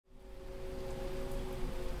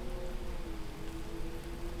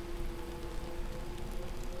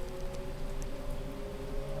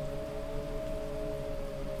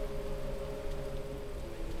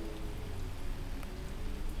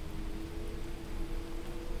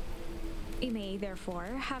You may, therefore,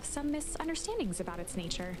 have some misunderstandings about its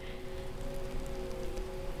nature.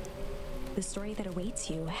 The story that awaits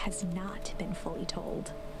you has not been fully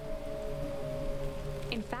told.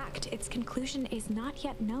 In fact, its conclusion is not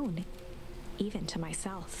yet known, even to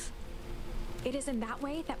myself. It is in that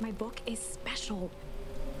way that my book is special.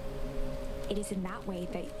 It is in that way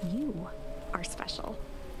that you are special.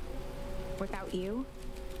 Without you,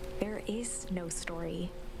 there is no story.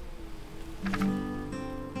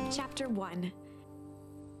 Chapter 1.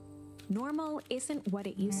 Normal isn't what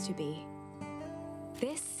it used to be.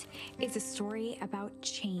 This is a story about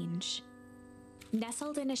change.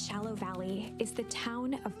 Nestled in a shallow valley is the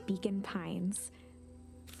town of Beacon Pines.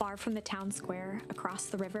 Far from the town square, across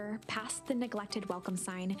the river, past the neglected welcome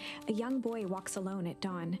sign, a young boy walks alone at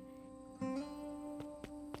dawn.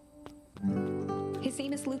 His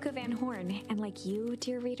name is Luca Van Horn, and like you,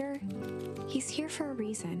 dear reader, he's here for a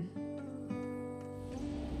reason.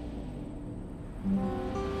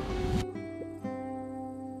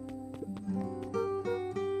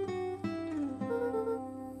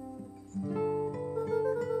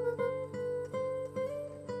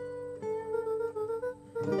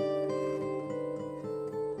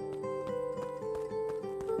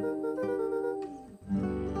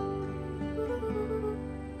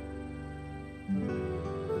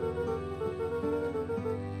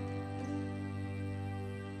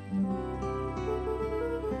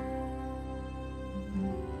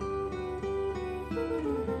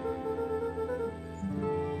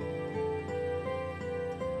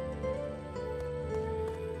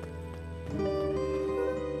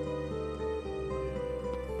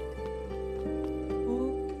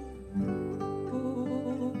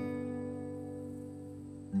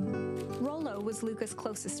 Was Luca's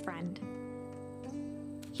closest friend.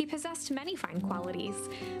 He possessed many fine qualities,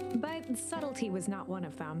 but subtlety was not one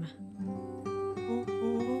of them.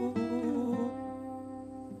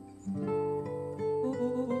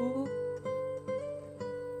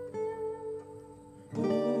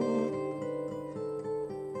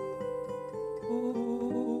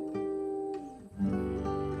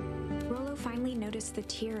 Rollo finally noticed the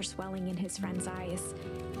tears welling in his friend's eyes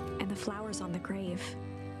and the flowers on the grave.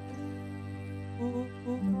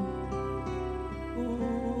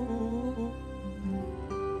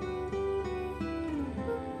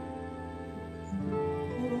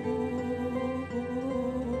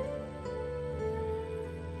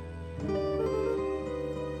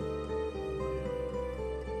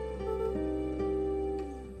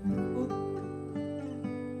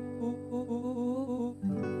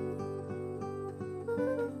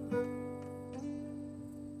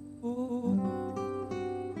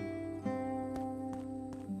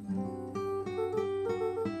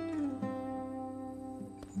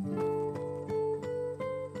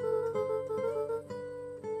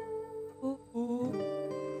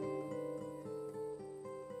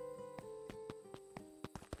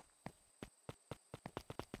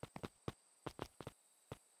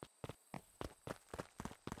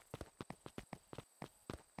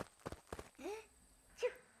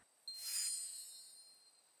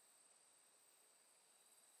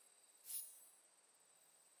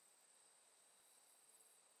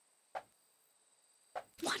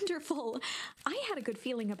 Wonderful! I had a good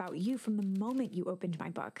feeling about you from the moment you opened my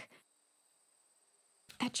book.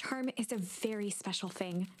 That charm is a very special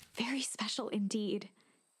thing. Very special indeed.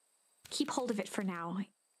 Keep hold of it for now.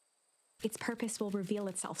 Its purpose will reveal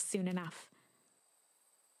itself soon enough.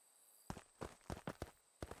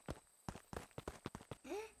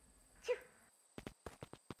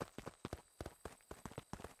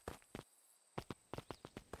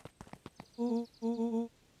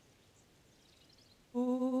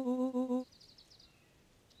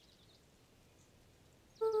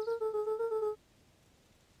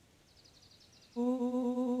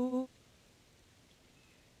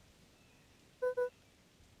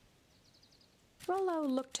 Rollo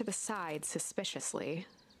looked to the side suspiciously.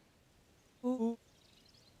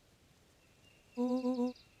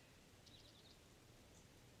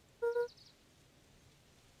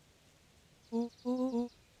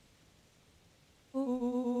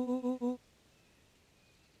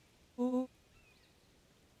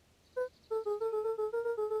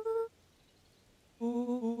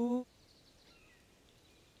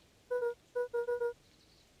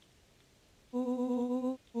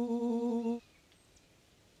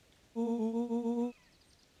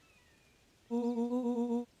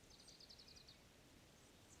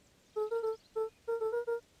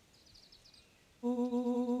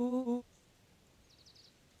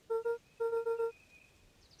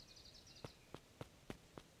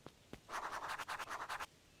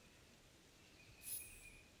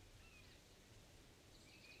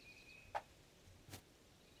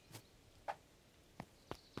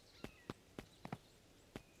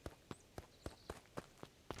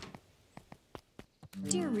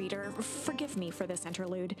 reader, forgive me for this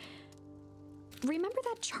interlude. Remember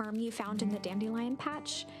that charm you found in the dandelion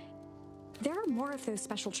patch? There are more of those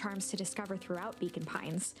special charms to discover throughout Beacon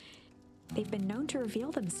Pines. They've been known to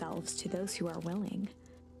reveal themselves to those who are willing.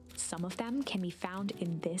 Some of them can be found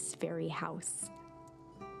in this very house.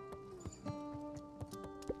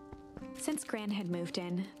 Since Gran had moved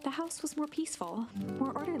in, the house was more peaceful,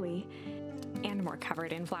 more orderly, and more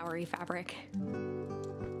covered in flowery fabric.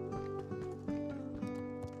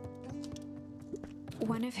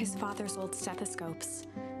 One of his father's old stethoscopes.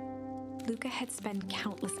 Luca had spent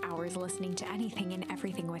countless hours listening to anything and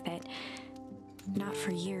everything with it. Not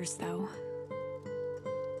for years, though.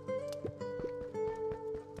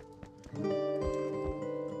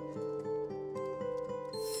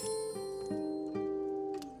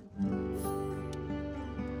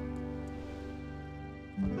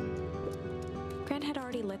 Gran had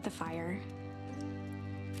already lit the fire.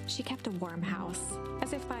 She kept a warm house,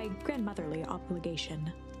 as if by grandmotherly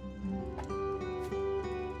obligation.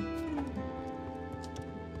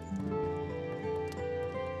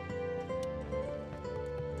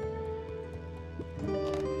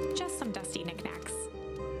 Just some dusty knickknacks.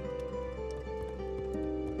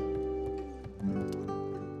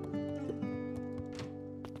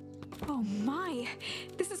 Oh my,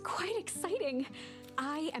 this is quite exciting.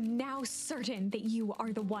 I am now certain that you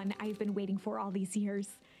are the one I've been waiting for all these years.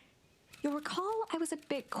 You'll recall I was a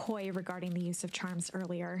bit coy regarding the use of charms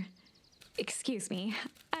earlier. Excuse me,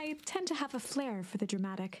 I tend to have a flair for the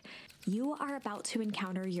dramatic. You are about to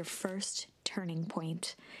encounter your first turning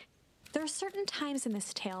point. There are certain times in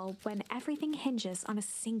this tale when everything hinges on a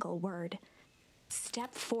single word.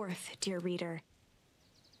 Step forth, dear reader.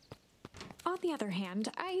 On the other hand,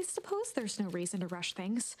 I suppose there's no reason to rush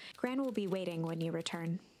things. Gran will be waiting when you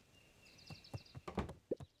return.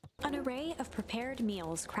 An array of prepared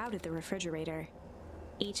meals crowded the refrigerator,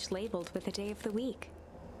 each labeled with the day of the week.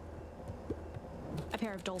 A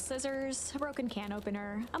pair of dull scissors, a broken can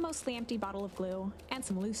opener, a mostly empty bottle of glue, and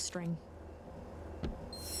some loose string.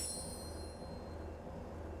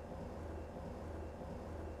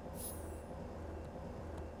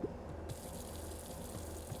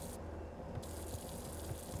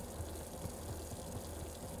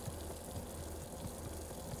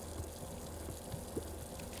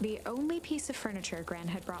 The only piece of furniture Gran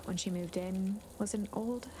had brought when she moved in was an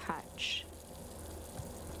old hutch.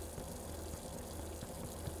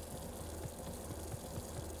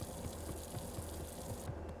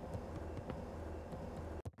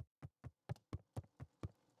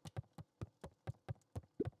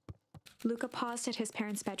 Luca paused at his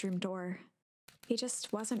parents' bedroom door. He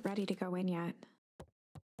just wasn't ready to go in yet.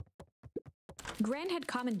 Gran had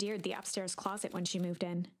commandeered the upstairs closet when she moved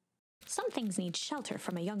in. Some things need shelter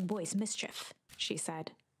from a young boy's mischief, she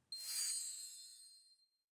said.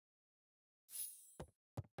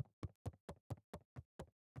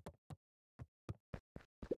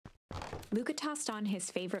 Luca tossed on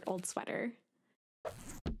his favorite old sweater.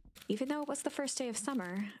 Even though it was the first day of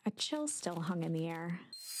summer, a chill still hung in the air.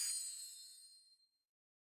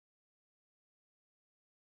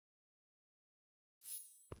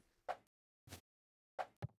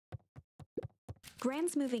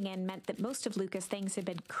 Gran's moving in meant that most of Luca's things had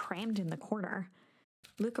been crammed in the corner.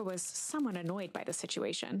 Luca was somewhat annoyed by the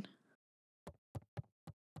situation.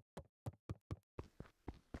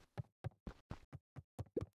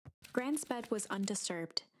 Gran's bed was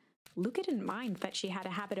undisturbed. Luca didn't mind that she had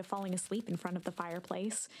a habit of falling asleep in front of the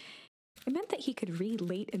fireplace. It meant that he could read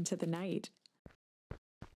late into the night.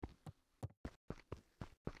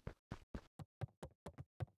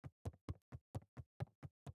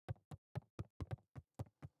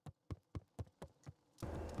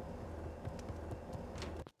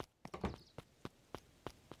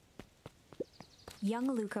 Young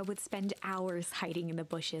Luca would spend hours hiding in the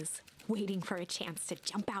bushes, waiting for a chance to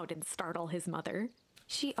jump out and startle his mother.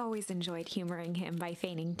 She always enjoyed humoring him by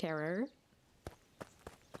feigning terror.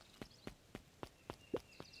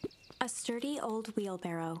 A sturdy old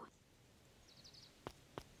wheelbarrow.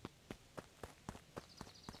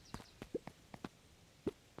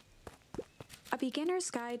 A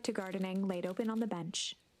beginner's guide to gardening laid open on the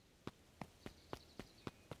bench.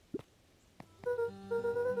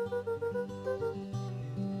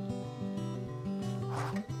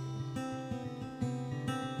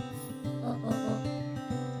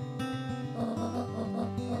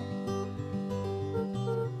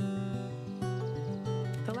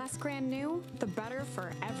 The less Gran knew, the better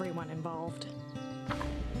for everyone involved.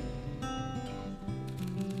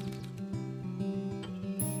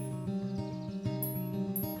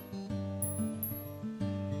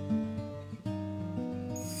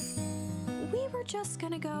 We were just gonna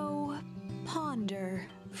gonna go ponder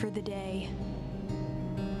for the day.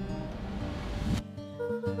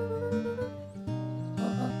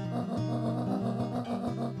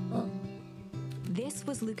 This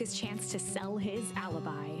was Luca's chance to sell his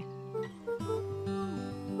alibi.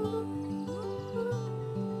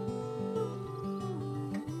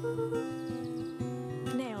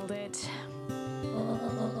 Nailed it.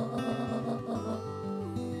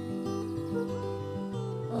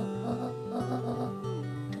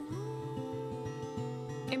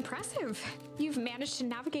 Impressive. You've managed to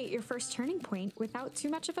navigate your first turning point without too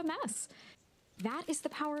much of a mess. That is the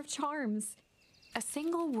power of charms. A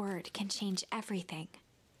single word can change everything.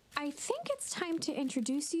 I think it's time to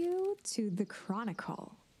introduce you to the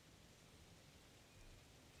Chronicle.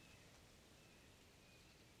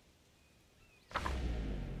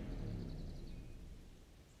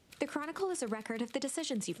 The Chronicle is a record of the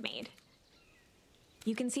decisions you've made.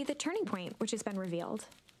 You can see the turning point, which has been revealed.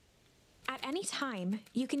 At any time,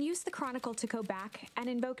 you can use the Chronicle to go back and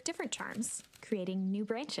invoke different charms, creating new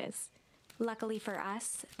branches. Luckily for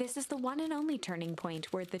us, this is the one and only turning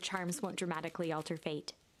point where the charms won't dramatically alter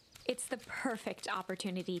fate. It's the perfect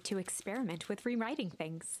opportunity to experiment with rewriting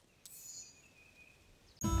things.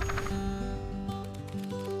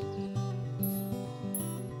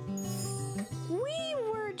 We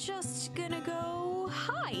were just gonna go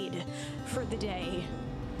hide for the day.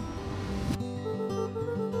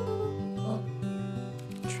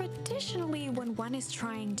 Traditionally, when one is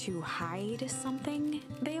trying to hide something,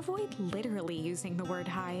 they avoid literally using the word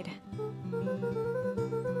hide.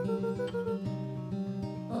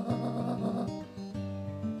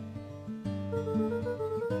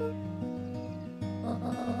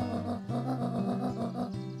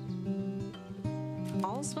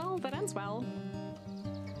 All's well that ends well.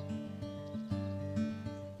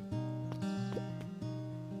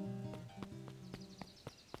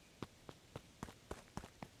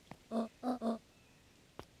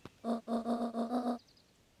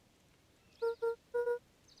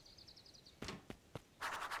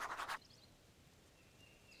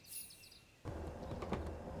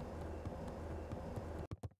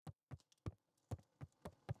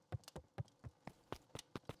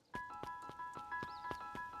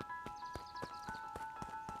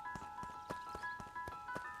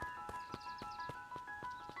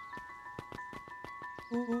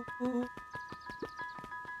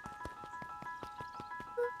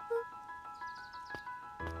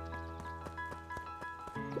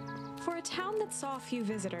 For a town that saw few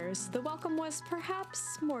visitors, the welcome was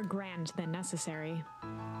perhaps more grand than necessary.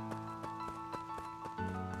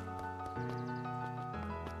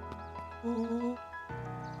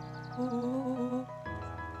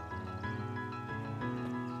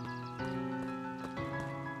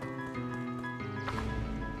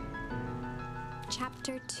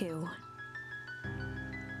 Chapter 2.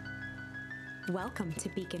 Welcome to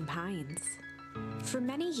Beacon Pines. For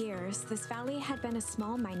many years, this valley had been a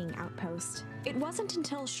small mining outpost. It wasn't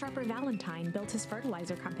until Sharper Valentine built his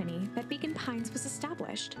fertilizer company that Beacon Pines was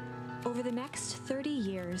established. Over the next 30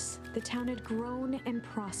 years, the town had grown and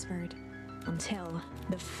prospered until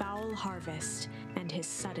the foul harvest and his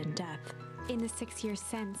sudden death. In the 6 years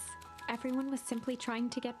since, everyone was simply trying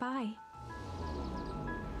to get by.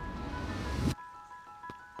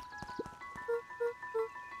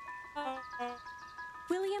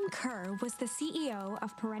 William Kerr was the CEO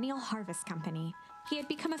of Perennial Harvest Company. He had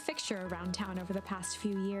become a fixture around town over the past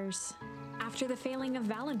few years. After the failing of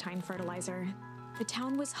Valentine fertilizer, the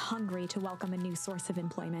town was hungry to welcome a new source of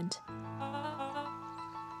employment.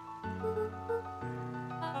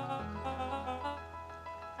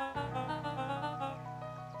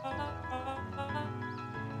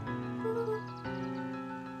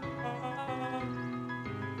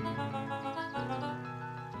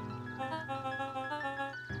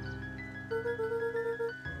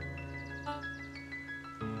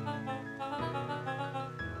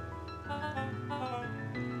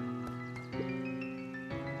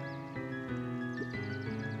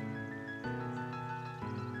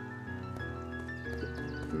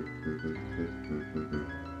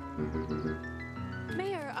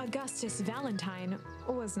 Mayor Augustus Valentine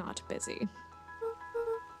was not busy.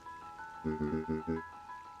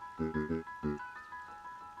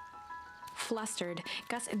 Flustered,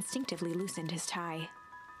 Gus instinctively loosened his tie.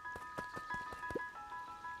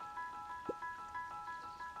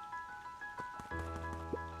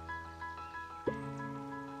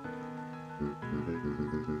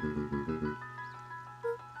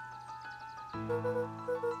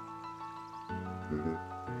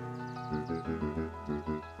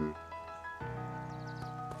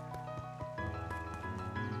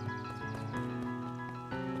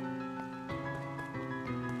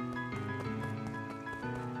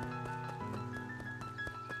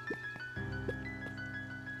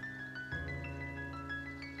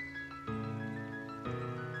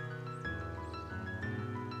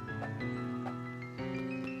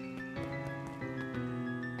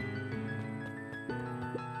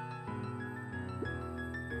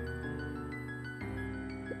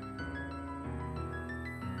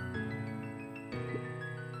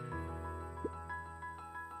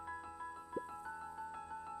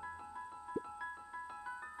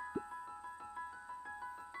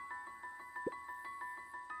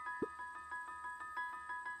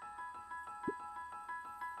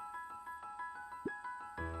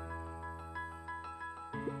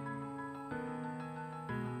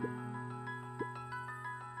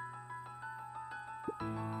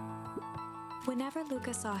 Whenever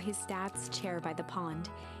Luca saw his dad's chair by the pond,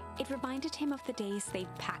 it reminded him of the days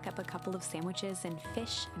they'd pack up a couple of sandwiches and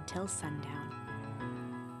fish until sundown.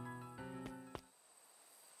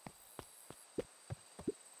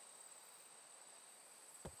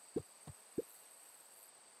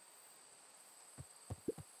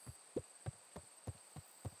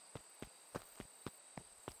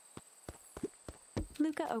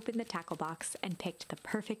 Luca opened the tackle box and picked the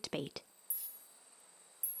perfect bait.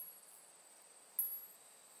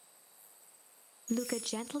 Luca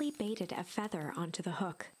gently baited a feather onto the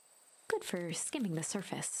hook, good for skimming the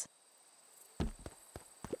surface.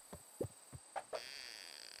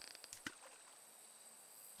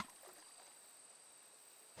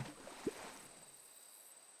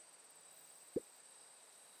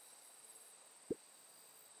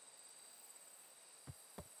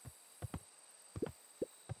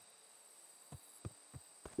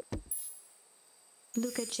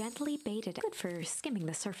 Luca gently baited it, good for skimming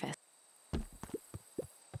the surface.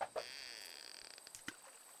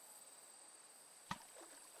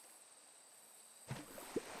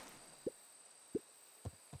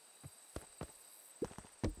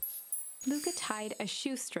 Luca tied a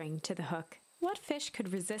shoestring to the hook. What fish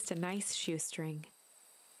could resist a nice shoestring?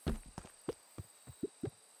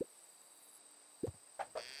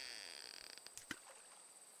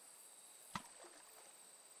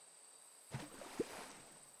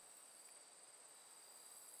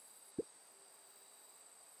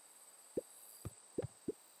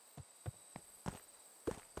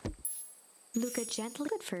 Luca gently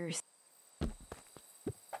good first.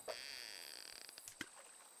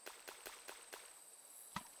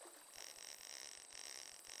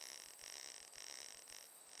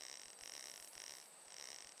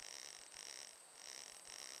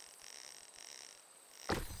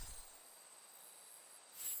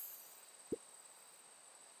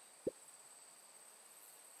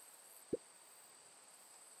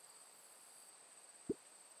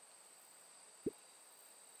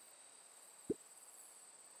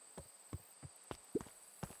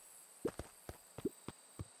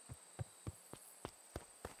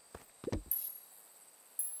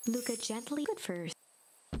 Luca gently good first.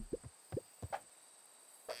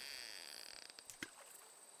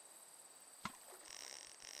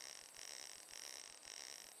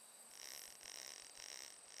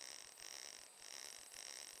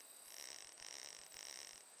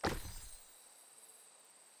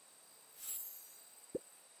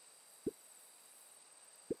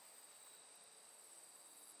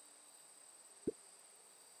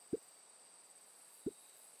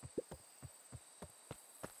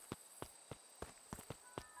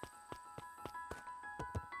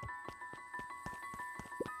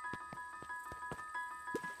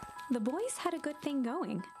 The boys had a good thing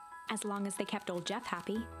going. As long as they kept old Jeff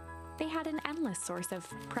happy, they had an endless source of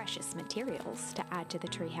precious materials to add to the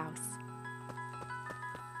treehouse.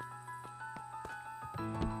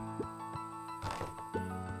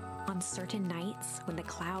 On certain nights, when the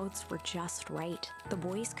clouds were just right, the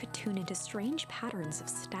boys could tune into strange patterns of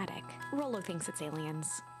static. Rollo thinks it's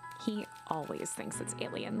aliens. He always thinks it's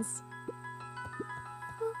aliens.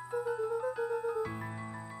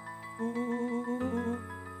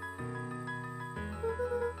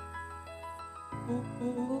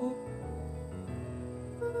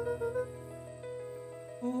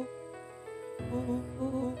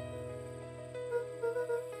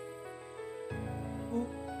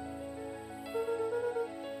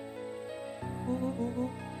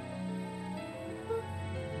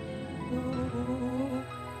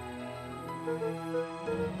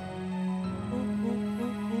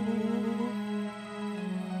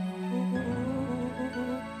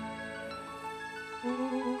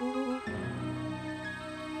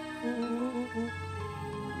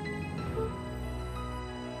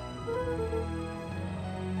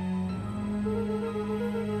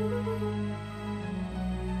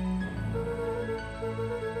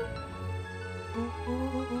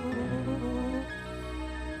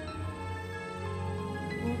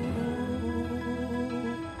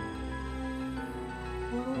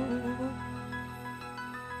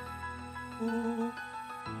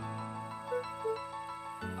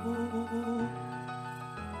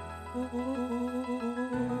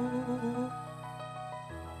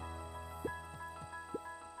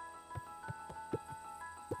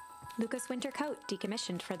 Luca's winter coat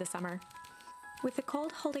decommissioned for the summer. With the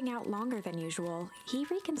cold holding out longer than usual, he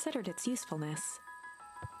reconsidered its usefulness.